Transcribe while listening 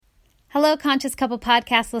Hello, Conscious Couple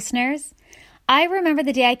Podcast listeners. I remember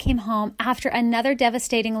the day I came home after another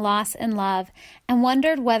devastating loss in love and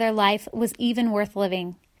wondered whether life was even worth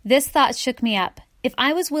living. This thought shook me up. If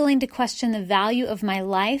I was willing to question the value of my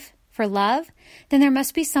life for love, then there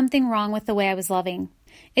must be something wrong with the way I was loving.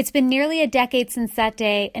 It's been nearly a decade since that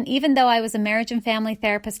day, and even though I was a marriage and family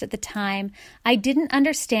therapist at the time, I didn't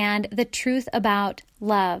understand the truth about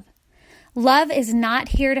love. Love is not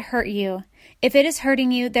here to hurt you. If it is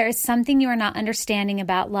hurting you, there is something you are not understanding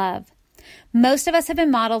about love. Most of us have been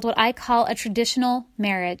modeled what I call a traditional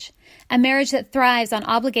marriage, a marriage that thrives on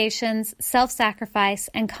obligations, self-sacrifice,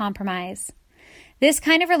 and compromise. This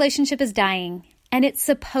kind of relationship is dying, and it's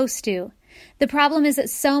supposed to. The problem is that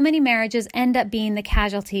so many marriages end up being the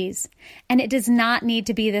casualties, and it does not need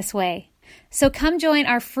to be this way. So come join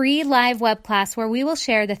our free live web class where we will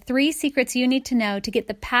share the 3 secrets you need to know to get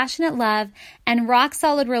the passionate love and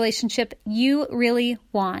rock-solid relationship you really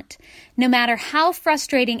want, no matter how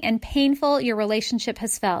frustrating and painful your relationship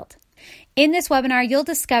has felt. In this webinar, you'll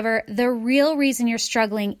discover the real reason you're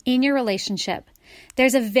struggling in your relationship.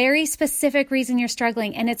 There's a very specific reason you're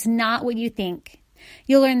struggling, and it's not what you think.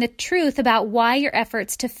 You'll learn the truth about why your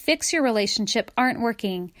efforts to fix your relationship aren't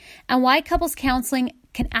working and why couples counseling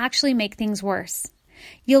can actually make things worse.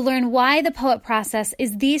 You'll learn why the POET process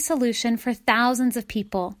is the solution for thousands of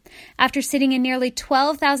people. After sitting in nearly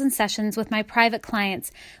 12,000 sessions with my private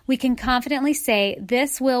clients, we can confidently say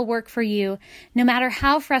this will work for you no matter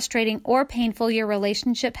how frustrating or painful your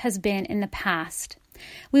relationship has been in the past.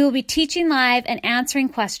 We will be teaching live and answering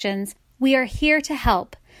questions. We are here to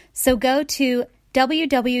help. So go to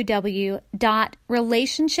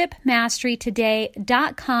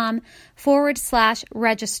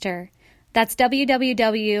www.relationshipmasterytoday.com/register. That's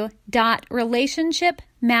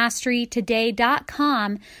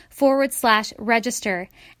www.relationshipmasterytoday.com/register.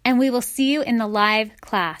 And we will see you in the live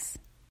class.